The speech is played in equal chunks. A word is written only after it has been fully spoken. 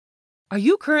Are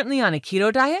you currently on a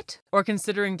keto diet or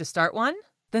considering to start one?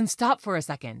 Then stop for a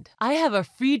second. I have a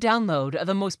free download of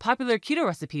the most popular keto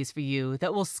recipes for you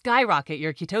that will skyrocket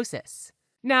your ketosis.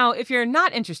 Now, if you're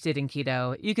not interested in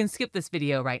keto, you can skip this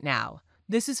video right now.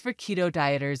 This is for keto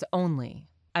dieters only.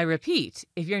 I repeat,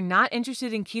 if you're not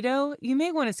interested in keto, you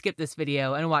may want to skip this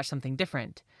video and watch something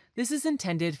different. This is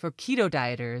intended for keto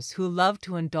dieters who love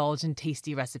to indulge in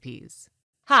tasty recipes.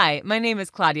 Hi, my name is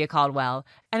Claudia Caldwell,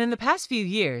 and in the past few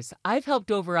years, I've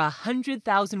helped over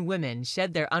 100,000 women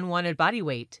shed their unwanted body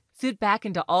weight, fit back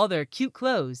into all their cute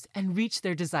clothes, and reach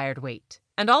their desired weight.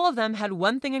 And all of them had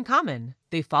one thing in common: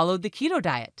 they followed the keto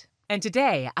diet. And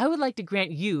today, I would like to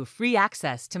grant you free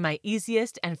access to my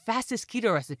easiest and fastest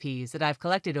keto recipes that I've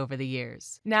collected over the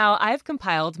years. Now, I've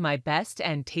compiled my best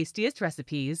and tastiest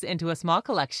recipes into a small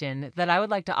collection that I would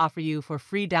like to offer you for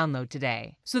free download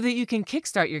today, so that you can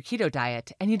kickstart your keto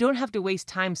diet and you don't have to waste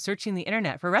time searching the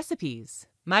internet for recipes.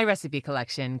 My recipe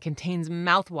collection contains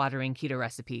mouth-watering keto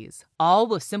recipes, all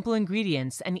with simple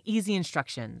ingredients and easy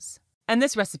instructions. And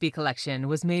this recipe collection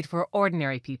was made for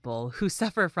ordinary people who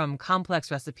suffer from complex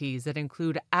recipes that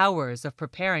include hours of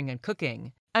preparing and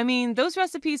cooking. I mean, those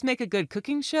recipes make a good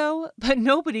cooking show, but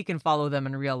nobody can follow them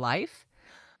in real life.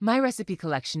 My recipe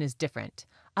collection is different.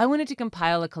 I wanted to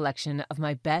compile a collection of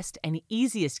my best and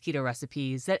easiest keto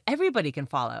recipes that everybody can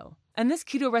follow. And this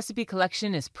keto recipe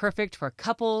collection is perfect for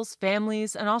couples,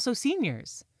 families, and also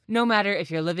seniors. No matter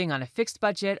if you're living on a fixed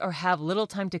budget or have little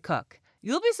time to cook,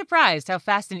 you'll be surprised how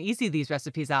fast and easy these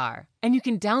recipes are. And you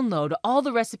can download all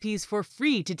the recipes for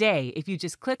free today if you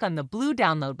just click on the blue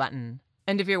download button.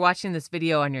 And if you're watching this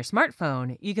video on your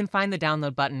smartphone, you can find the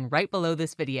download button right below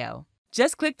this video.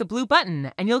 Just click the blue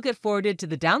button and you'll get forwarded to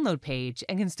the download page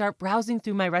and can start browsing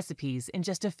through my recipes in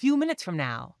just a few minutes from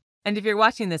now. And if you're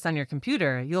watching this on your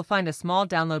computer, you'll find a small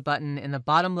download button in the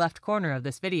bottom left corner of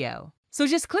this video. So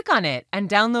just click on it and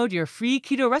download your free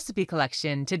keto recipe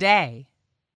collection today.